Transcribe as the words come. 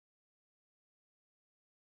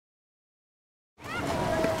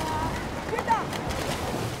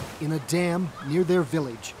In a dam near their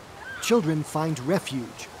village, children find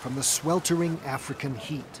refuge from the sweltering African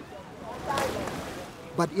heat.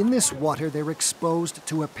 But in this water, they're exposed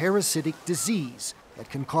to a parasitic disease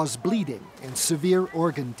that can cause bleeding and severe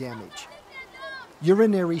organ damage.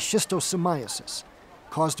 Urinary schistosomiasis,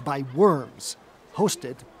 caused by worms,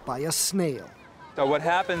 hosted by a snail. So what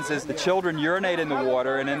happens is the children urinate in the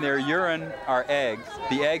water, and in their urine are eggs.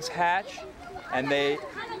 The eggs hatch, and they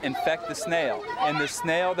infect the snail. In the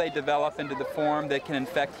snail, they develop into the form that can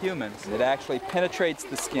infect humans. It actually penetrates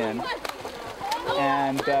the skin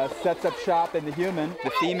and sets up shop in the human.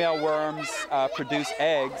 The female worms produce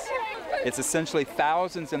eggs. It's essentially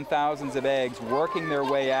thousands and thousands of eggs working their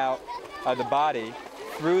way out of the body,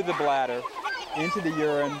 through the bladder, into the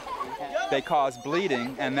urine. They cause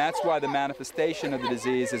bleeding, and that's why the manifestation of the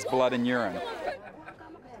disease is blood and urine.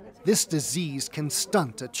 This disease can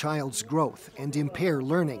stunt a child's growth and impair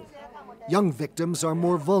learning. Young victims are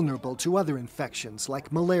more vulnerable to other infections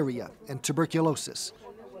like malaria and tuberculosis.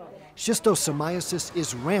 Schistosomiasis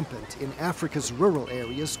is rampant in Africa's rural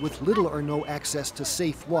areas with little or no access to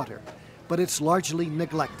safe water, but it's largely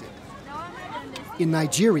neglected. In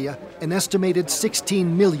Nigeria, an estimated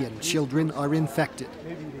 16 million children are infected.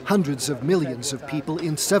 Hundreds of millions of people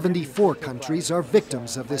in 74 countries are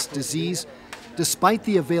victims of this disease, despite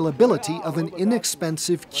the availability of an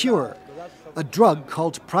inexpensive cure, a drug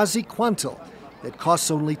called praziquantel that costs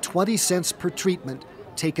only 20 cents per treatment,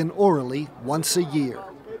 taken orally once a year.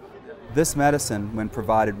 This medicine, when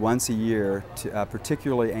provided once a year,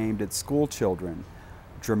 particularly aimed at school children,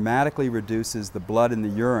 dramatically reduces the blood in the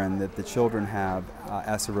urine that the children have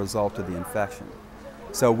as a result of the infection.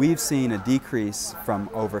 So we've seen a decrease from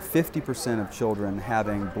over 50% of children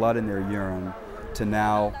having blood in their urine to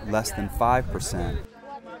now less than 5%.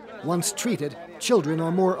 Once treated, children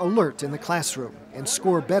are more alert in the classroom and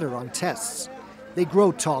score better on tests. They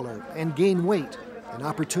grow taller and gain weight, an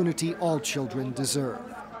opportunity all children deserve.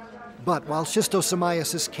 But while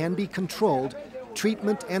schistosomiasis can be controlled,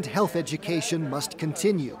 treatment and health education must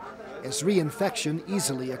continue, as reinfection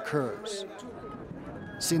easily occurs.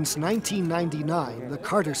 Since 1999, the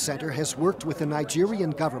Carter Center has worked with the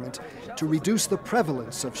Nigerian government to reduce the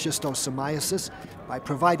prevalence of schistosomiasis by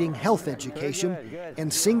providing health education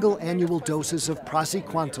and single annual doses of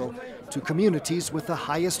praziquantel to communities with the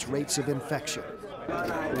highest rates of infection.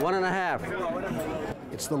 1.5.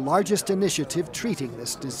 It's the largest initiative treating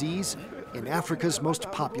this disease in Africa's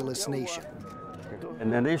most populous nation.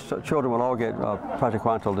 And then these children will all get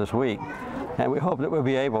praziquantel this week, and we hope that we'll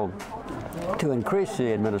be able to increase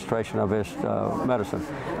the administration of this medicine.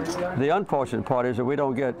 The unfortunate part is that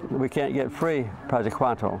we can't get free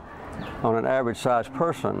praziquantel. On an average sized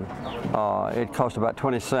person, it costs about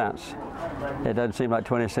 20 cents. It doesn't seem like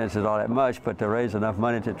 20 cents is all that much, but to raise enough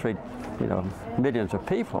money to treat, millions of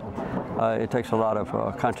people, it takes a lot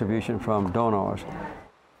of contribution from donors.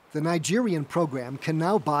 The Nigerian program can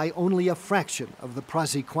now buy only a fraction of the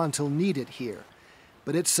praziquantel needed here,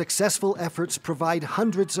 but its successful efforts provide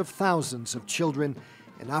hundreds of thousands of children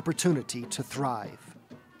an opportunity to thrive.